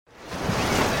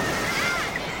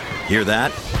Hear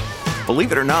that?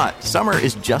 Believe it or not, summer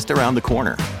is just around the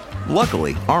corner.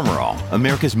 Luckily, Armor All,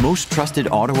 America's most trusted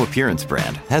auto appearance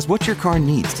brand, has what your car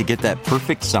needs to get that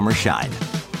perfect summer shine.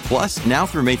 Plus, now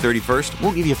through May 31st,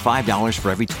 we'll give you $5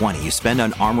 for every $20 you spend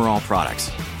on Armor All products.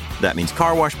 That means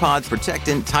car wash pods,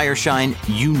 protectant, tire shine,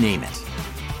 you name it.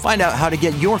 Find out how to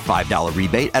get your $5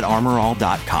 rebate at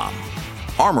armorall.com.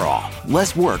 Armor All,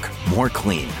 less work, more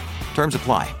clean. Terms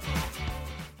apply.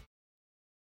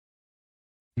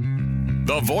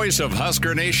 The voice of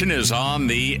Husker Nation is on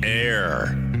the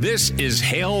air. This is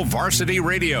Hail Varsity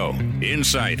Radio.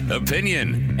 Insight,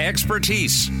 opinion,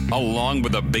 expertise, along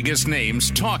with the biggest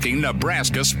names talking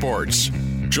Nebraska sports.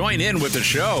 Join in with the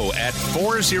show at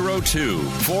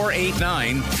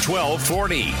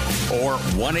 402-489-1240 or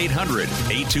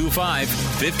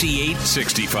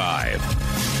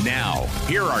 1-800-825-5865. Now,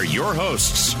 here are your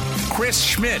hosts, Chris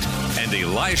Schmidt and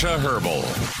Elijah Herbal.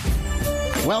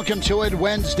 Welcome to it,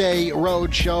 Wednesday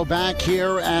Road Show back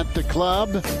here at the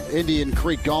club, Indian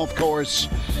Creek Golf Course,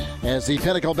 as the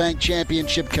Pinnacle Bank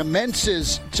Championship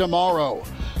commences tomorrow.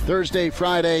 Thursday,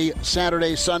 Friday,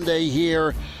 Saturday, Sunday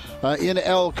here in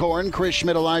Elkhorn. Chris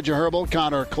Schmidt, Elijah Herbal,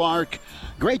 Connor Clark.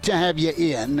 Great to have you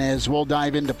in as we'll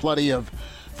dive into plenty of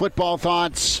football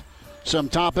thoughts, some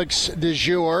topics du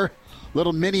jour,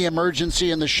 little mini emergency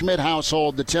in the Schmidt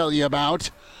household to tell you about.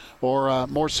 Or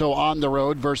more so on the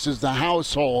road versus the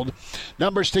household.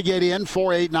 Numbers to get in,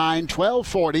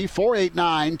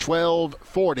 489-1240,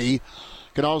 489-1240.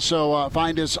 Could also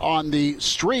find us on the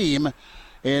stream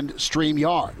and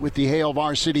StreamYard with the Hail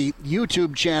Varsity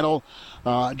YouTube channel.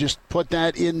 Just put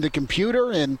that in the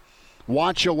computer and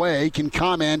watch away. Can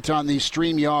comment on the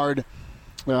StreamYard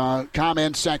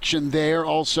comment section there.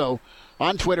 Also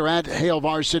on Twitter at Hail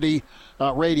Varsity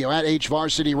Radio, at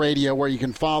HVarsity Radio, where you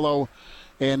can follow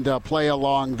and play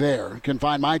along there. You can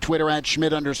find my Twitter at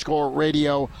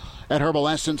Schmidt_radio, at Herbal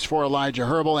Essence for Elijah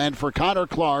Herbal, and for Connor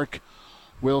Clark,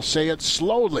 we'll say it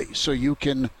slowly so you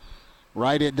can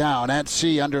write it down at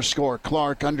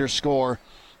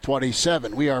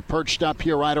C_Clark_27. We are perched up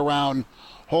here right around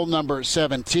hole number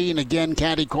 17. Again,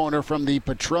 caddy corner from the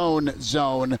Patron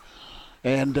zone.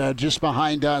 And just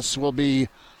behind us will be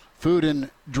food and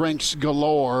drinks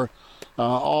galore.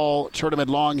 All tournament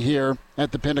long here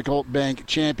at the Pinnacle Bank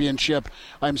Championship.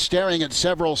 I'm staring at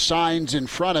several signs in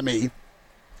front of me.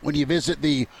 When you visit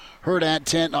the Herd at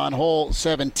tent on hole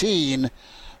 17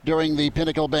 during the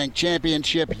Pinnacle Bank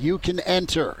Championship, you can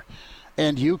enter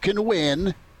and you can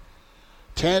win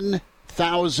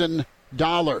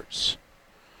 $10,000.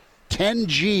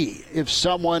 10G if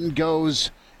someone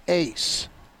goes ace.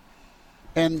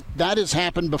 And that has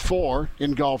happened before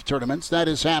in golf tournaments. That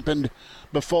has happened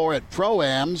before at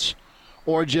Pro-Ams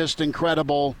or just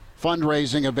incredible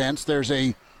fundraising events. There's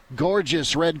a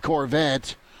gorgeous red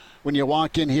Corvette when you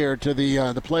walk in here to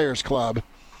the Players Club,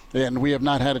 and we have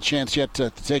not had a chance yet to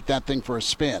take that thing for a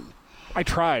spin. I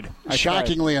tried.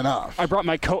 Shockingly enough. I brought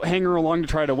my coat hanger along to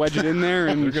try to wedge it in there,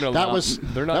 and they're not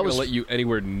going to let you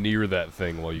anywhere near that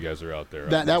thing while you guys are out there.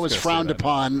 That was frowned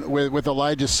upon with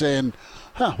Elijah saying,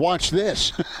 watch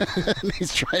this. And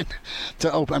he's trying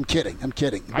to open. I'm kidding.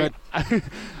 But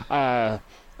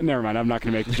never mind. I'm not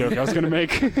going to make the joke I was going to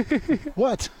make.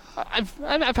 What?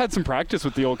 I've had some practice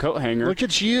with the old coat hanger. Look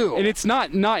at you. And it's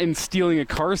not in stealing a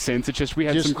car sense. It's just we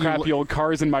had some crappy old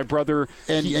cars, and my brother,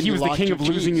 he was the king of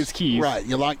losing his keys. Right.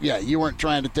 You weren't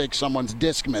trying to take someone's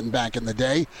Discman back in the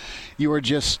day. You were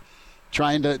just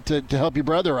trying to help your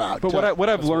brother out. But what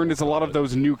I've learned is a lot of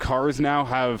those new cars now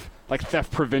have like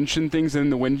theft prevention things in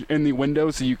the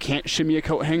window, so you can't shimmy a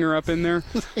coat hanger up in there.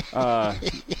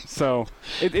 So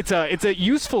it's a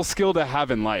useful skill to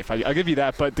have in life. I'll give you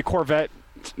that. But the Corvette,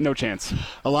 no chance.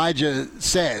 Elijah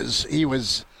says he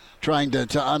was trying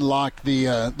to unlock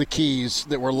the keys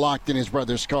that were locked in his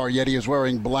brother's car, yet he was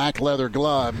wearing black leather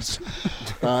gloves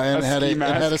and had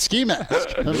a ski mask.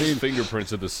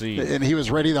 Fingerprints of the scene. And he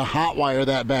was ready to hotwire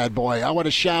that bad boy. I want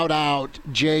to shout out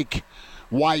Jake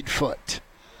Whitefoot.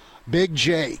 Big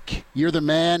Jake, you're the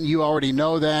man. You already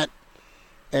know that,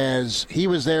 as he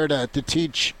was there to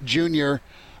teach Junior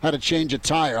how to change a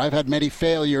tire. I've had many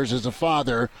failures as a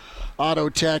father. Auto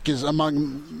tech is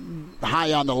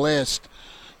high on the list.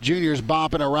 Junior's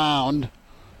bopping around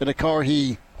in a car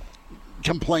he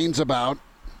complains about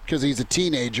because he's a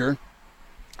teenager,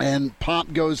 and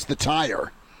pop goes the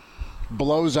tire,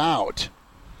 blows out,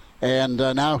 and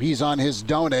now he's on his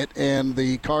donut, and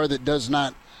the car that does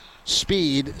not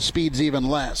speeds even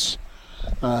less.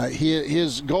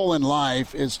 His goal in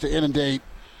life is to inundate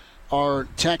our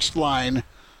text line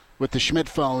with the Schmidt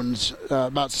phones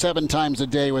about 7 times a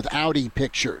day with Audi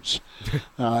pictures.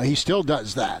 He still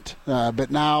does that. But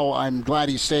now I'm glad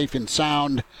he's safe and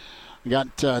sound. I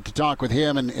got to talk with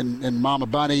him and Mama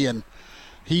Bunny, and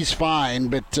he's fine.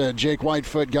 But Jake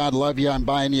Whitefoot, God love you. I'm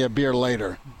buying you a beer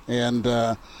later. And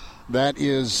that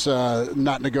is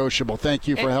not negotiable. Thank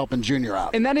you for helping Junior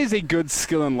out. And that is a good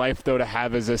skill in life, though, to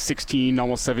have as a 16,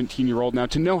 almost 17-year-old now,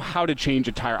 to know how to change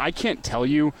a tire. I can't tell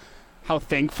you how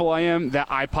thankful I am that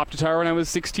I popped a tire when I was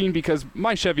 16, because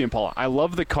my Chevy Impala, I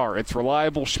love the car. It's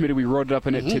reliable. Schmidt, we rode it up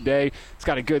in it today. It's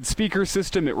got a good speaker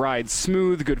system. It rides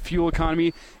smooth, good fuel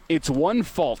economy. Its one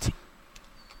fault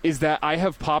is that I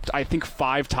have popped, I think,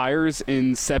 5 tires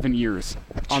in 7 years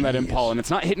on that Impala. And it's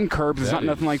not hitting curbs. It's not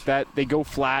nothing like that. They go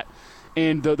flat.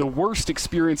 And the worst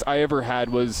experience I ever had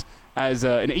was as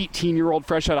an 18-year-old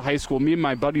fresh out of high school. Me and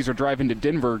my buddies are driving to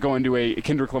Denver going to a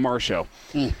Kendrick Lamar show.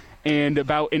 And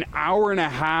about an hour and a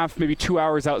half, maybe 2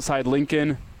 hours outside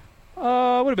Lincoln, would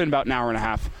have been about an hour and a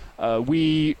half,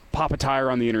 we pop a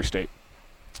tire on the interstate.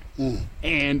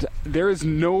 And there is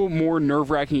no more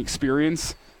nerve-wracking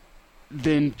experience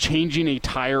than changing a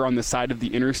tire on the side of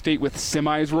the interstate with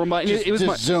semis rolling by.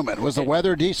 Just zoom it. Was the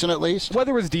weather decent at least?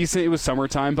 Weather was decent. It was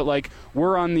summertime, but like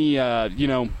we're on the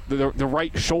the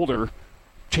right shoulder,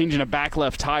 changing a back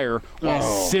left tire while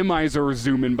semis are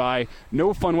zooming by.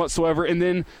 No fun whatsoever. And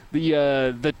then the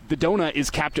donut is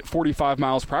capped at 45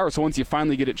 miles per hour. So once you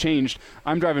finally get it changed,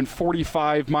 I'm driving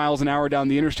 45 miles an hour down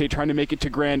the interstate trying to make it to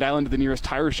Grand Island to the nearest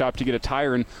tire shop to get a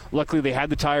tire. And luckily they had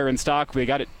the tire in stock. They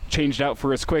got it changed out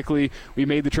for us quickly. We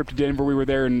made the trip to Denver. We were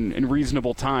there in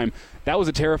reasonable time. That was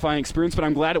a terrifying experience, but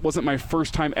I'm glad it wasn't my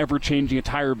first time ever changing a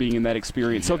tire being in that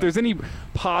experience. So if there's any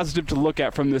positive to look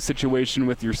at from this situation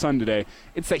with your son today,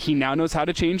 it's that he now knows how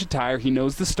to change a tire. He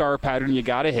knows the star pattern you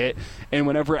got to hit, and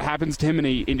whenever it happens to him in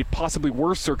a possibly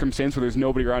worse circumstance where there's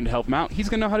nobody around to help him out, he's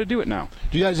going to know how to do it now.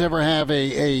 Do you guys ever have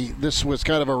this was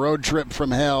kind of a road trip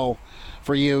from hell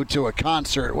for you to a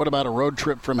concert? What about a road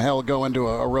trip from hell going to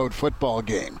a road football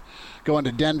game? Going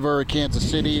to Denver, Kansas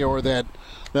City, or that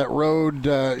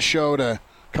road show to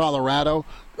Colorado?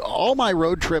 All my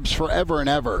road trips forever and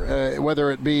ever,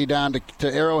 whether it be down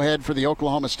to Arrowhead for the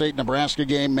Oklahoma State-Nebraska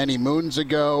game many moons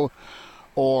ago,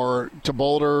 or to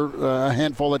Boulder a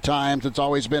handful of times. It's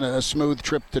always been a smooth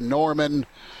trip to Norman.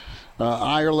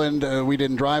 Ireland, we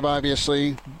didn't drive,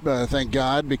 obviously, thank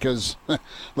God, because a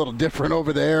little different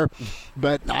over there.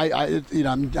 But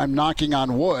I'm knocking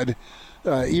on wood.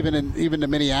 Even to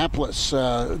Minneapolis,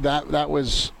 that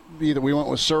was either we went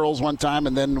with Searles one time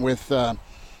and then with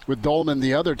Dolman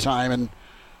the other time, and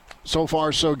so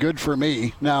far so good for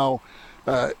me. Now,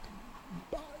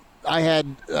 I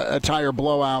had a tire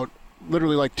blowout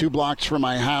literally like 2 blocks from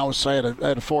my house. I had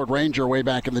a Ford Ranger way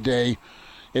back in the day,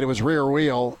 and it was rear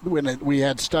wheel when we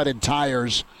had studded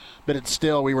tires, but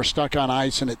we were stuck on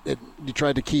ice, and you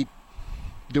tried to keep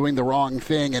doing the wrong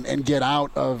thing and get out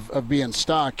of being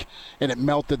stuck, and it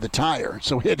melted the tire.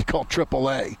 So we had to call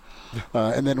AAA.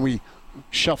 And then we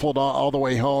shuffled all the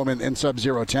way home in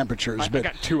sub-zero temperatures. I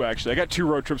got 2, actually. I got 2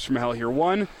 road trips from hell here.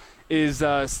 One is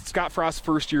Scott Frost's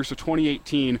first year, so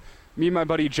 2018. Me and my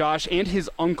buddy Josh and his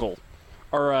uncle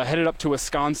are headed up to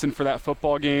Wisconsin for that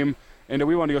football game. And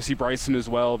we wanted to go see Bryson as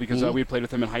well because we had played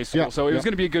with him in high school. Yeah, so it was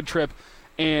going to be a good trip.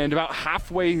 And about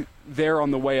halfway there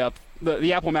on the way up,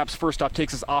 the Apple Maps first stop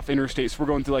takes us off interstate, so we're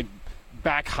going through like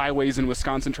back highways in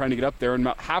Wisconsin trying to get up there. And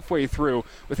about halfway through,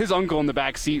 with his uncle in the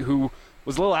back seat who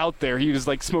was a little out there, he was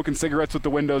like smoking cigarettes with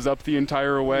the windows up the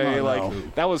entire way.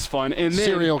 That was fun. And then,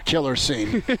 serial killer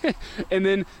scene. And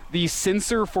then the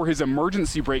sensor for his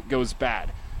emergency brake goes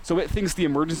bad. So it thinks the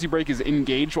emergency brake is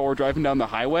engaged while we're driving down the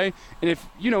highway. And if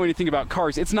you know anything about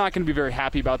cars, it's not going to be very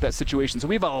happy about that situation. So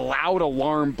we have a loud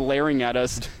alarm blaring at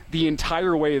us the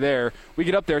entire way there. We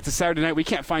get up there. It's a Saturday night. We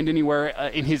can't find anywhere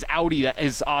in his Audi that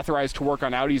is authorized to work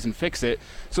on Audis and fix it.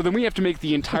 So then we have to make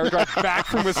the entire drive back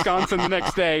from Wisconsin the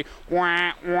next day.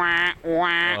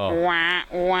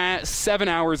 7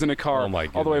 hours in a car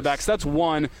all the way back. So that's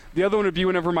one. The other one would be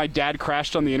whenever my dad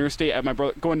crashed on the interstate at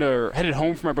headed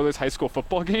home from my brother's high school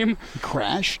football game.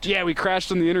 Crashed? Yeah, we crashed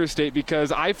on the interstate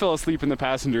because I fell asleep in the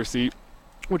passenger seat,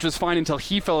 which was fine until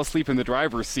he fell asleep in the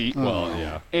driver's seat. Well,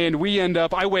 yeah. And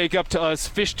I wake up to us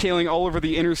fishtailing all over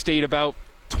the interstate about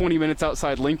 20 minutes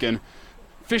outside Lincoln.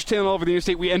 Fishtailing all over the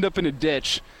interstate. We end up in a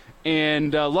ditch.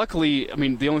 And luckily, I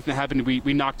mean, the only thing that happened,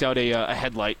 we knocked out a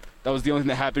headlight That was the only thing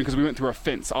that happened because we went through a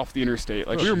fence off the interstate.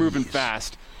 Like, we were moving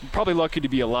fast. Probably lucky to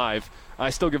be alive.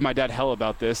 I still give my dad hell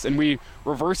about this. And we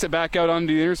reverse it back out onto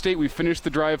the interstate. We finished the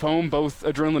drive home, both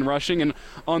adrenaline rushing. And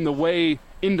on the way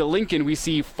into Lincoln, we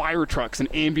see fire trucks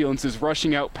and ambulances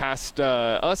rushing out past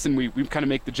us. And we kind of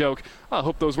make the joke, I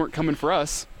hope those weren't coming for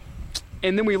us.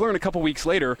 And then we learn a couple weeks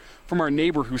later from our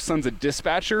neighbor whose son's a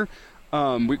dispatcher,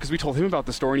 because we told him about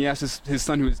the story, and he asked his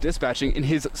son who was dispatching, and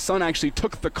his son actually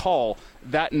took the call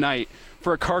that night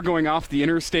for a car going off the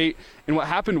interstate. And what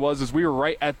happened was we were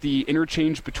right at the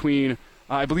interchange between,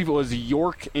 I believe it was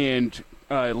York and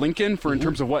Lincoln, in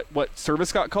terms of what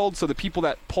service got called. So the people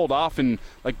that pulled off and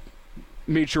like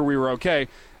made sure we were okay,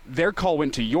 their call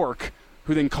went to York,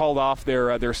 who then called off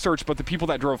their search. But the people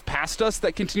that drove past us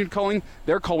that continued calling,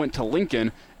 their call went to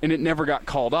Lincoln, and it never got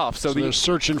called off. So they're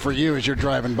searching for you as you're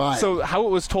driving by. So how it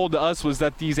was told to us was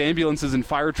that these ambulances and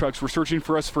fire trucks were searching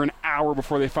for us for an hour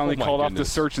before they finally called off the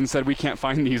search and said, we can't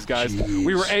find these guys. Jeez.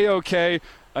 We were A-okay,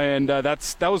 and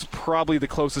that was probably the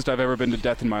closest I've ever been to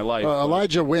death in my life.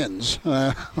 Elijah wins.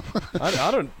 I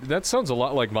don't. That sounds a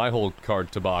lot like my whole car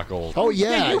debacle. Oh,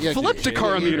 yeah. You flipped a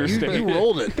car on the interstate. You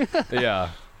rolled it.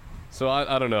 Yeah. So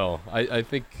I don't know. I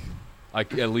think I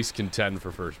at least contend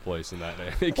for first place in that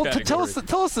category. Well,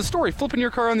 tell us the story, flipping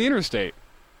your car on the interstate.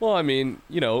 Well, I mean,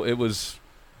 it was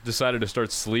decided to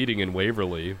start sleeting in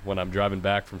Waverly when I'm driving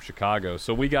back from Chicago.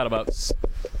 So we got about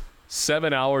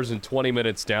 7 hours and 20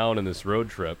 minutes down in this road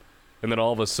trip. And then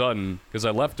all of a sudden, because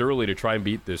I left early to try and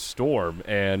beat this storm,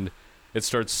 and it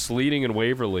starts sleeting in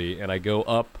Waverly, and I go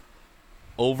up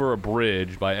over a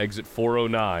bridge by exit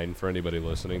 409, for anybody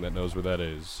listening that knows where that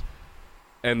is.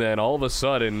 And then all of a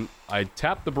sudden, I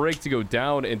tap the brake to go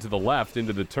down and to the left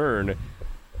into the turn.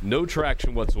 No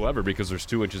traction whatsoever because there's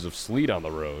 2 inches of sleet on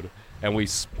the road. And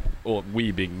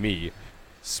we being me,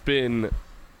 spin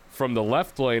from the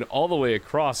left lane all the way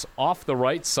across off the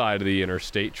right side of the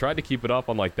interstate. Tried to keep it up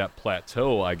on like that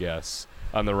plateau, I guess,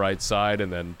 on the right side.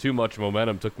 And then too much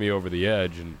momentum took me over the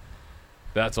edge. And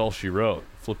that's all she wrote.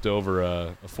 Flipped over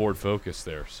a Ford Focus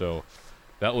there. So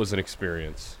that was an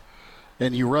experience.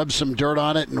 And you rubbed some dirt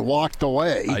on it and walked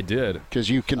away. I did. Because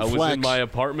you can flex. I was in my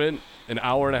apartment an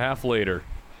hour and a half later.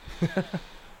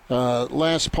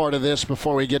 Last part of this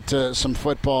before we get to some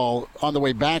football. On the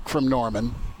way back from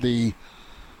Norman, the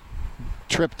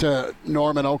trip to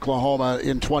Norman, Oklahoma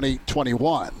in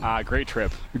 2021. Great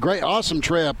trip. Great, awesome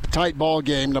trip. Tight ball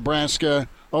game. Nebraska,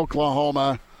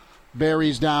 Oklahoma.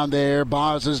 Barry's down there.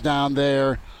 Boz is down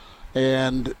there.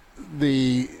 And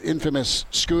the infamous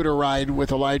scooter ride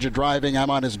with Elijah driving. I'm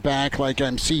on his back like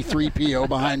I'm C-3PO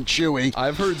behind Chewie.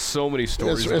 I've heard so many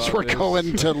stories as we're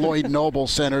going to Lloyd Noble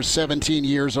Center, 17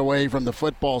 years away from the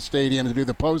football stadium to do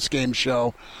the post-game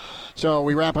show. So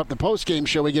we wrap up the post-game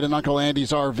show. We get in Uncle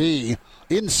Andy's RV.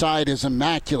 Inside is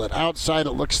immaculate. Outside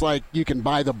it looks like you can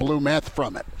buy the blue meth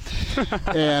from it.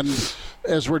 And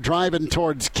as we're driving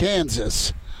towards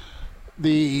Kansas,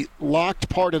 the locked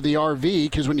part of the RV,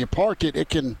 because when you park it, it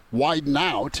can widen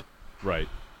out. Right.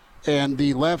 And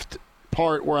the left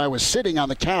part where I was sitting on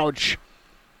the couch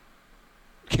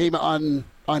came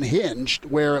unhinged,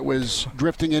 where it was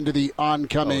drifting into the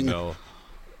oncoming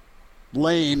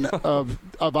lane of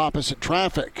opposite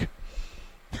traffic.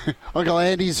 Uncle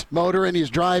Andy's motoring,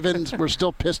 he's driving. We're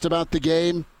still pissed about the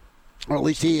game, or at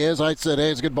least he is. I said,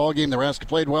 hey, it's a good ball game. Nebraska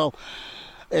played well.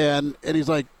 And he's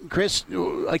like, Chris,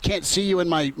 I can't see you in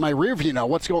my rear view now.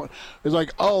 What's going on? He's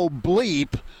like, oh,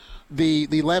 bleep.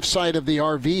 The left side of the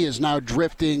RV is now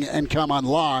drifting and come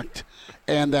unlocked.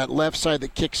 And that left side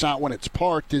that kicks out when it's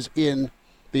parked is in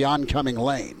the oncoming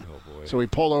lane. Oh, boy. So we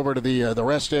pull over to the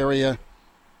rest area,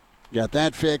 got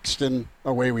that fixed, and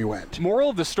away we went. Moral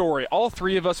of the story, all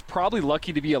three of us probably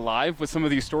lucky to be alive with some of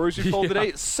these stories we told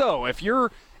today. So if you're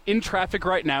in traffic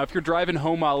right now, if you're driving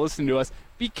home while listening to us,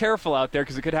 be careful out there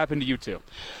because it could happen to you too.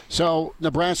 So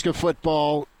Nebraska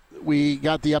football, we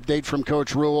got the update from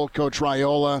Coach Rule, Coach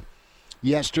Raiola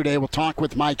yesterday. We'll talk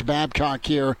with Mike Babcock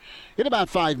here in about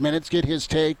 5 minutes, get his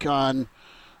take on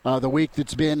the week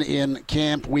that's been in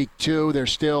camp, week 2. They're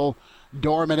still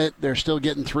dormant. They're still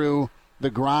getting through the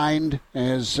grind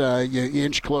as you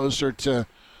inch closer to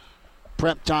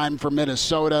prep time for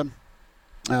Minnesota.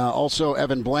 Also,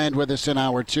 Evan Bland with us in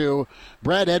hour 2.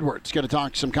 Brad Edwards going to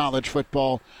talk some college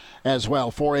football as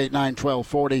well,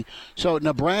 489-1240. So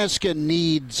Nebraska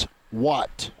needs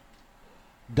what? ...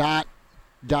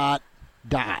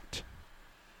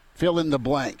 Fill in the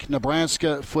blank.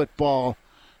 Nebraska football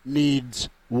needs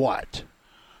what?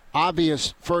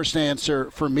 Obvious first answer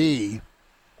for me,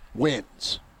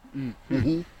 wins.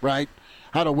 Mm-hmm. Right?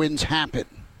 How do wins happen?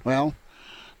 Well,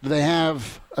 do they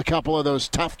have a couple of those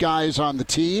tough guys on the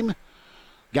team?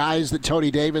 guys that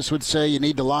Tony Davis would say you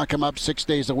need to lock them up 6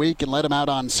 days a week and let them out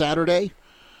on Saturday?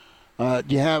 Do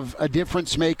you have a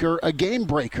difference maker, a game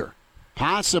breaker?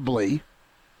 Possibly.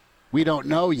 We don't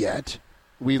know yet.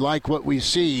 We like what we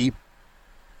see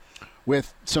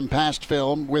with some past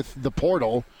film, with the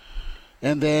portal.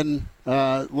 And then,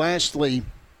 lastly,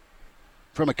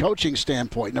 from a coaching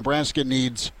standpoint, Nebraska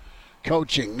needs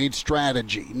coaching, needs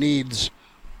strategy, needs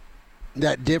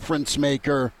that difference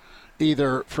maker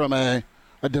either from a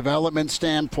development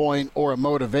standpoint or a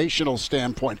motivational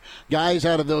standpoint. Guys,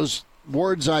 out of those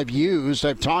words I've used,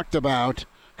 I've talked about,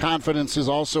 confidence is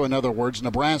also another word.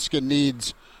 Nebraska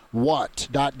needs what, ...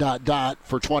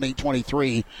 for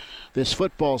 2023, this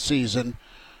football season.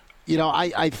 You know,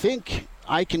 I think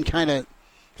I can kind of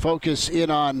focus in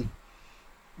on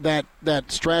that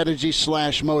strategy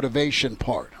 / motivation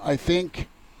part. I think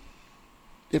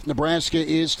if Nebraska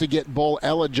is to get bowl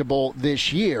eligible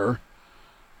this year,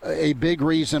 a big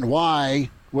reason why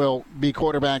will be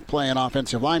quarterback play and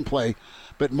offensive line play,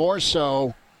 but more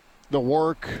so the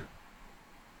work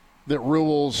that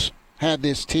Rules had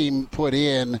this team put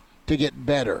in to get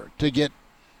better, to get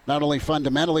not only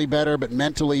fundamentally better, but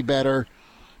mentally better,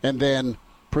 and then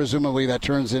presumably that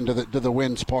turns into the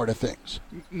wins part of things.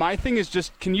 My thing is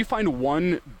just, can you find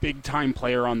one big-time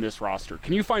player on this roster?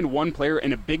 Can you find one player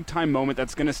in a big-time moment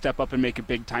that's going to step up and make a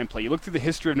big-time play? You look through the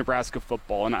history of Nebraska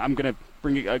football, and I'm going to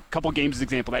bring a couple games as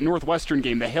example. That Northwestern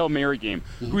game, the Hail Mary game.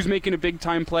 Mm-hmm. Who's making a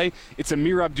big-time play? It's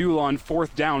Amir Abdullah on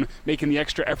 4th down, making the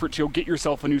extra effort to go get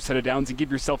yourself a new set of downs and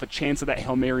give yourself a chance at that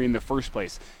Hail Mary in the first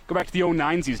place. Go back to the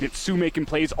 2009 season. It's Sue making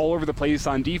plays all over the place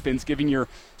on defense, giving your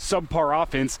subpar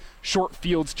offense short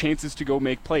fields chances to go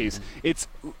make plays.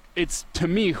 Mm-hmm. It's to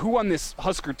me, who on this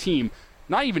Husker team,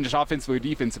 not even just offensively or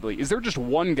defensively, is there just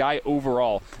one guy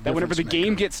overall that whenever the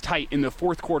game gets tight in the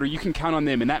fourth quarter, you can count on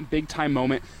them in that big-time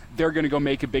moment, they're going to go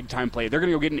make a big-time play. They're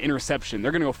going to go get an interception.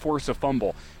 They're going to go force a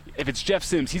fumble. If it's Jeff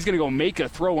Sims, he's going to go make a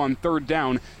throw on 3rd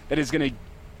down that is going to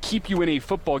keep you in a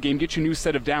football game, get you a new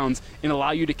set of downs, and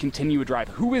allow you to continue a drive.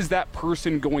 Who is that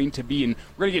person going to be? And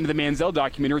we're going to get into the Manziel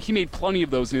documentary. He made plenty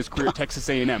of those in his career at Texas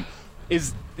A&M.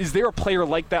 Is there a player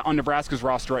like that on Nebraska's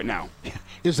roster right now?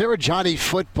 Is there a Johnny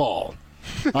Football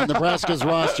on Nebraska's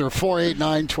roster?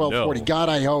 489-1240. No. God,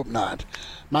 I hope not.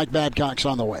 Mike Babcock's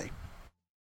on the way.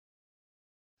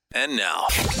 And now,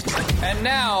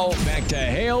 back to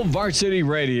Hail Varsity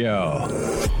Radio.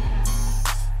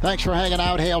 Thanks for hanging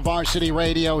out, Hail Varsity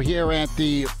Radio, here at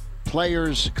the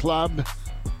Players Club,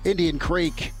 Indian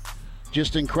Creek.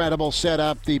 Just incredible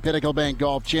setup. The Pinnacle Bank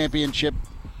Golf Championship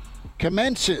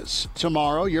commences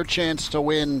tomorrow. Your chance to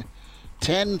win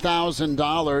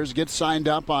 $10,000. Get signed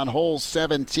up on hole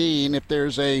 17 if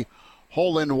there's a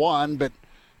hole-in-one. But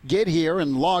get here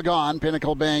and log on,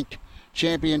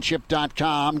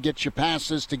 pinnaclebankchampionship.com. Get your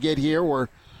passes to get here. We're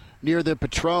near the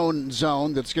Patron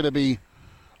zone. That's going to be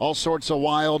all sorts of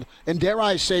wild and, dare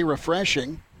I say,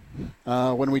 refreshing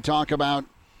when we talk about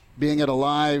being at a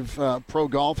live pro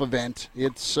golf event.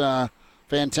 It's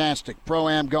fantastic.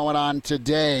 Pro-Am going on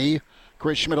today.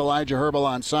 Chris Schmidt, Elijah Herbal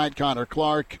on site, Connor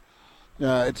Clark.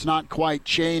 It's not quite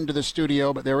chained to the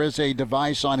studio, but there is a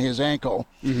device on his ankle.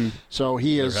 Mm-hmm. So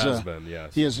he is. There has been,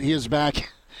 yes. He is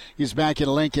back. He's back in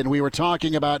Lincoln. We were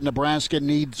talking about Nebraska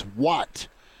needs what,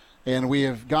 and we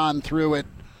have gone through it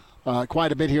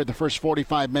quite a bit here the first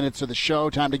 45 minutes of the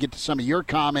show. Time to get to some of your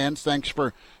comments. Thanks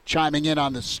for chiming in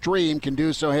on the stream. Can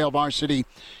do so, Hail Varsity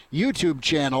YouTube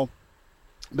channel.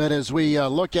 But as we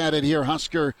look at it here,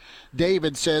 Husker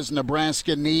David says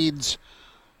Nebraska needs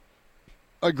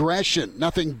aggression.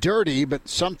 Nothing dirty, but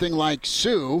something like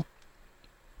Sue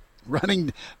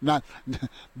running,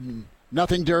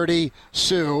 nothing dirty,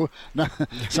 Sue.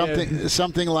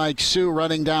 Something like Sue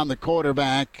running down the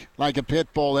quarterback like a pit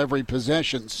bull every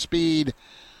possession. Speed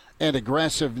and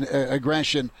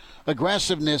aggression.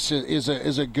 Aggressiveness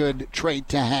is a good trait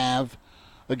to have.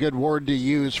 A good word to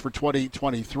use for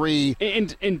 2023.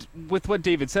 And with what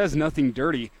David says, nothing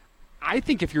dirty. I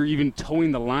think if you're even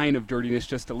towing the line of dirtiness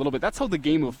just a little bit, that's how the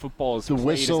game of football is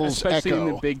played, especially in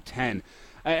the Big Ten.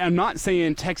 I'm not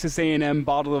saying Texas A&M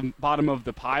bottom of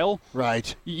the pile.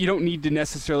 Right. You don't need to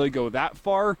necessarily go that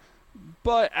far,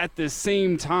 but at the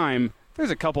same time, there's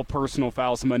a couple personal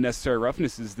fouls, some unnecessary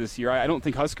roughnesses this year. I don't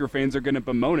think Husker fans are going to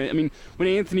bemoan it. I mean, when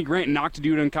Anthony Grant knocked a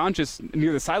dude unconscious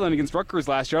near the sideline against Rutgers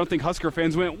last year, I don't think Husker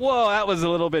fans went, whoa, that was a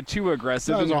little bit too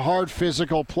aggressive. That was a hard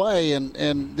physical play,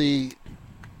 and the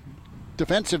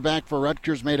defensive back for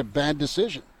Rutgers made a bad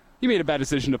decision. He made a bad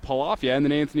decision to pull off, and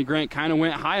then Anthony Grant kind of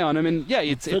went high on him. And, yeah,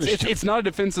 it's not a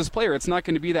defenseless player. It's not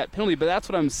going to be that penalty, but that's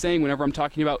what I'm saying whenever I'm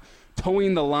talking about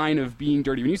towing the line of being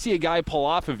dirty. When you see a guy pull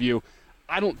off of you,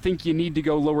 I don't think you need to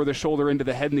go lower the shoulder into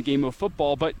the head in the game of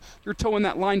football, but you're towing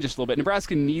that line just a little bit.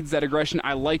 Nebraska needs that aggression.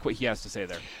 I like what he has to say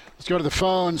there. Let's go to the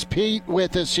phones. Pete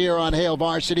with us here on Hail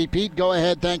Varsity. Pete, go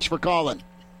ahead. Thanks for calling.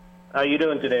 How you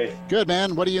doing today? Good,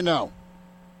 man. What do you know?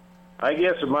 I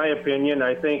guess, in my opinion,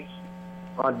 I think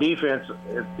on defense,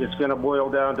 it's going to boil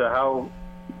down to how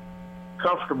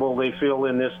comfortable they feel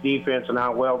in this defense and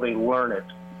how well they learn it.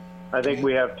 I think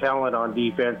we have talent on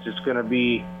defense. It's going to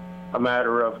be a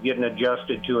matter of getting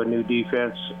adjusted to a new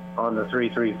defense on the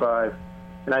 3-3-5.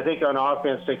 And I think on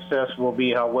offense, success will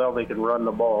be how well they can run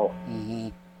the ball. Mm-hmm.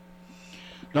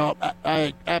 No,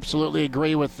 I absolutely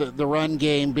agree with the run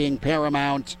game being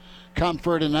paramount,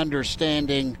 comfort and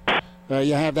understanding.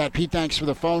 You have that. Pete, thanks for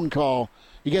the phone call.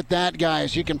 You get that,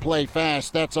 guys, you can play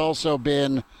fast. That's also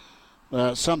been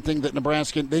something that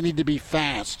Nebraska, they need to be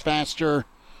faster.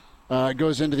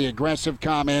 Goes into the aggressive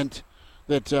comment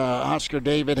that Oscar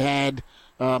David had.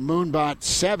 Moonbot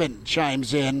 7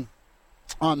 chimes in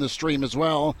on the stream as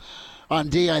well. On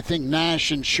D, I think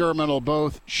Nash and Sherman will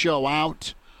both show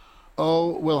out.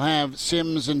 O will have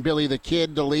Sims and Billy the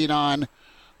Kid to lean on.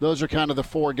 Those are kind of the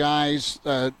four guys.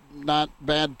 Not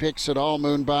bad picks at all,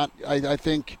 Moonbot. I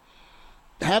think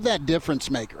have that difference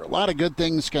maker. A lot of good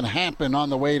things can happen on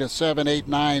the way to 7, 8,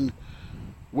 9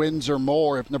 wins or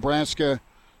more if Nebraska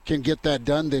can get that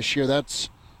done this year. That's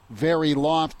very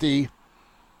lofty,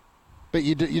 but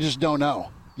you just don't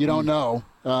know. You don't know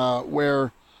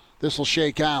where this will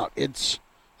shake out. It's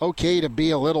okay to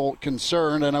be a little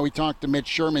concerned. I know we talked to Mitch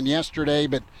Sherman yesterday,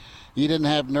 but you didn't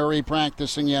have Nuri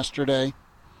practicing yesterday.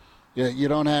 You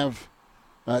don't have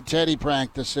Teddy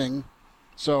practicing.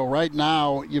 So right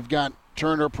now you've got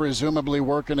Turner presumably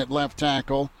working at left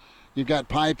tackle. You've got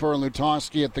Piper and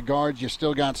Lutoski at the guards. You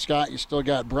still got Scott. You still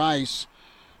got Bryce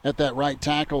at that right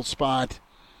tackle spot.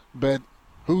 But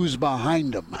who's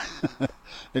behind them?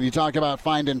 And you talk about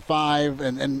finding 5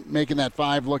 and making that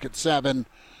 5 look at 7,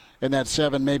 and that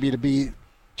 7 maybe to be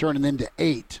turning into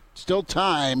 8. Still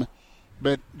time,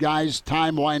 but guys,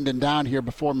 time winding down here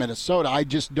before Minnesota. I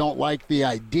just don't like the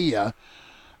idea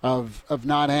of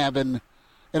not having,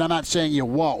 and I'm not saying you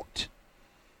won't,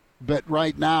 but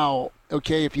right now,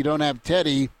 okay, if you don't have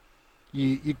Teddy,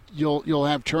 you'll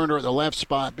have Turner at the left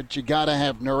spot, but you got to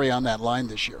have Nuri on that line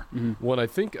this year. Mm-hmm. Well, I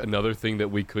think another thing that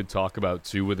we could talk about,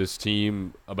 too, with this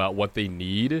team about what they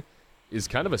need is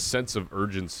kind of a sense of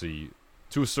urgency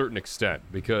to a certain extent,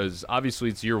 because obviously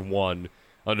it's year one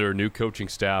under a new coaching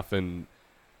staff, and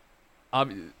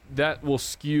that will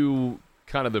skew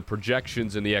kind of the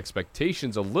projections and the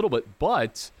expectations a little bit,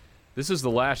 but this is the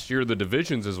last year of the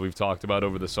divisions, as we've talked about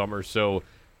over the summer, so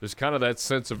there's kind of that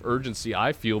sense of urgency,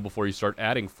 I feel, before you start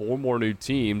adding 4 more new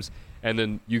teams, and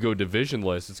then you go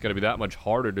divisionless. It's going to be that much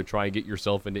harder to try and get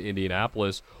yourself into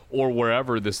Indianapolis or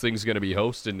wherever this thing's going to be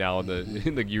hosted now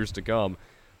in the years to come.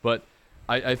 But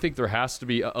I think there has to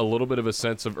be a little bit of a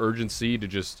sense of urgency to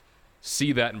just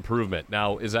see that improvement.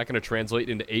 Now, is that going to translate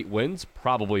into 8 wins?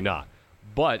 Probably not.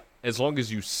 But as long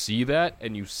as you see that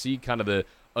and you see kind of the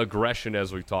aggression,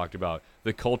 as we've talked about,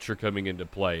 the culture coming into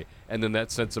play, and then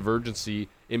that sense of urgency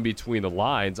in between the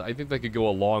lines, I think that could go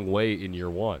a long way in year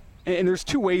one. And there's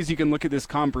 2 ways you can look at this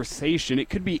conversation. It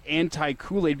could be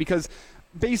anti-Kool-Aid, because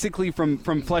basically from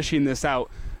fleshing this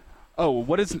out,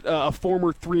 what does a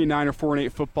former 3-9 or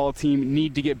 4-8 football team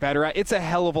need to get better at? It's a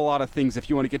hell of a lot of things if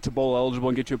you want to get to bowl eligible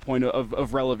and get to a point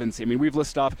of relevancy. I mean, we've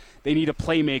listed off, they need a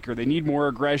playmaker, they need more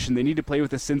aggression, they need to play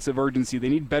with a sense of urgency, they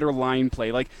need better line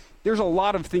play. Like, there's a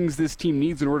lot of things this team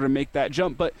needs in order to make that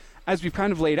jump, but as we've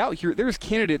kind of laid out here, there's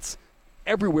candidates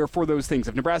everywhere for those things.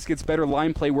 If Nebraska gets better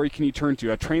line play, where can you turn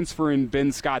to? A transfer in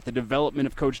Ben Scott, the development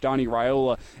of Coach Donnie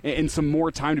Raiola, and some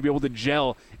more time to be able to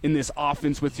gel in this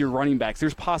offense with your running backs.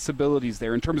 There's possibilities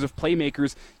there. In terms of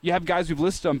playmakers, you have guys we've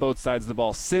listed on both sides of the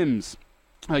ball. Sims,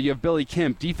 you have Billy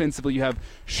Kemp. Defensively, you have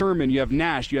Sherman, you have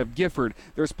Nash, you have Gifford.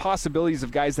 There's possibilities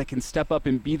of guys that can step up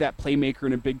and be that playmaker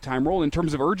in a big-time role. In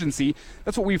terms of urgency,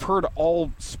 that's what we've heard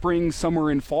all spring, summer,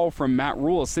 and fall from Matt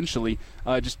Rule, essentially.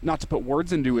 Just not to put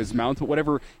words into his mouth, but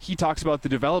whatever he talks about the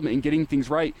development and getting things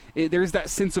right, there's that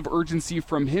sense of urgency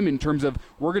from him in terms of,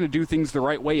 we're going to do things the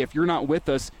right way. If you're not with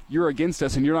us, you're against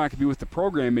us, and you're not going to be with the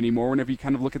program anymore. Whenever you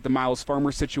kind of look at the Miles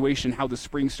Farmer situation, how the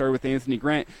spring started with Anthony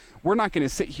Grant, we're not going to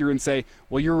sit here and say,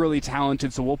 well, you're really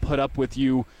talented, so we'll put up with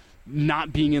you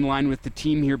not being in line with the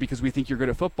team here because we think you're good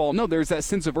at football. No, there's that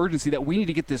sense of urgency that we need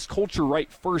to get this culture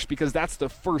right first, because that's the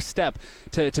first step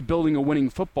to building a winning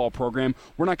football program.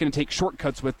 We're not going to take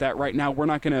shortcuts with that right now. We're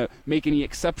not going to make any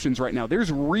exceptions right now.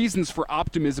 There's reasons for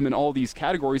optimism in all these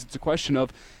categories. It's a question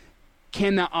of,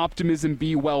 can that optimism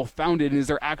be well-founded? And is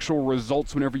there actual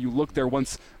results whenever you look there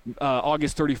once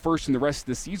August 31st and the rest of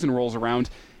the season rolls around?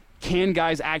 Can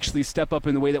guys actually step up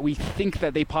in the way that we think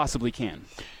that they possibly can?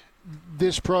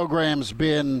 This program's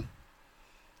been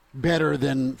better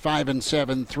than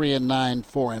 5-7, 3-9,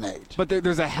 4-8. But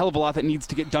there's a hell of a lot that needs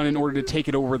to get done in order to take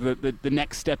it over the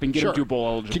next step and get them to bowl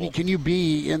eligible. Can you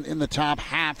be in the top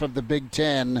half of the Big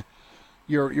Ten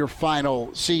your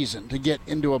final season to get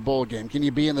into a bowl game? Can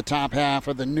you be in the top half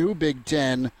of the new Big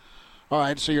Ten? All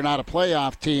right, so you're not a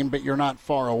playoff team, but you're not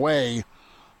far away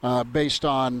based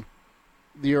on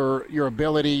your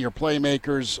ability, your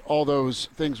playmakers, all those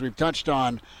things we've touched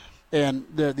on. And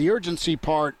the urgency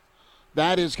part,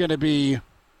 that is going to be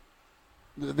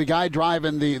the guy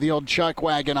driving the old chuck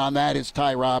wagon on that is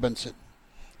Ty Robinson.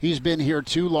 He's been here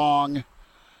too long.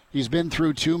 He's been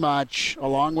through too much,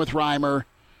 along with Reimer,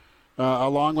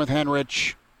 along with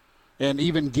Henrich, and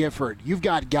even Gifford. You've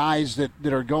got guys that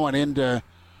are going into,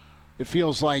 it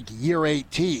feels like, year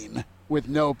 18 with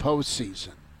no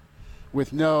postseason,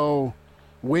 with no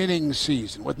winning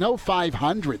season, with no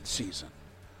 500 season.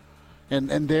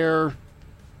 And they're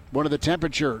one of the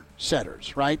temperature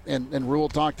setters, right? And Rule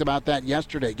talked about that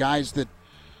yesterday. Guys that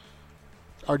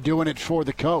are doing it for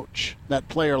the coach, that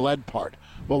player-led part.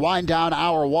 We'll wind down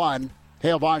hour one.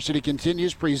 Hail Varsity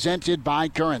continues, presented by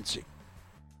Currency.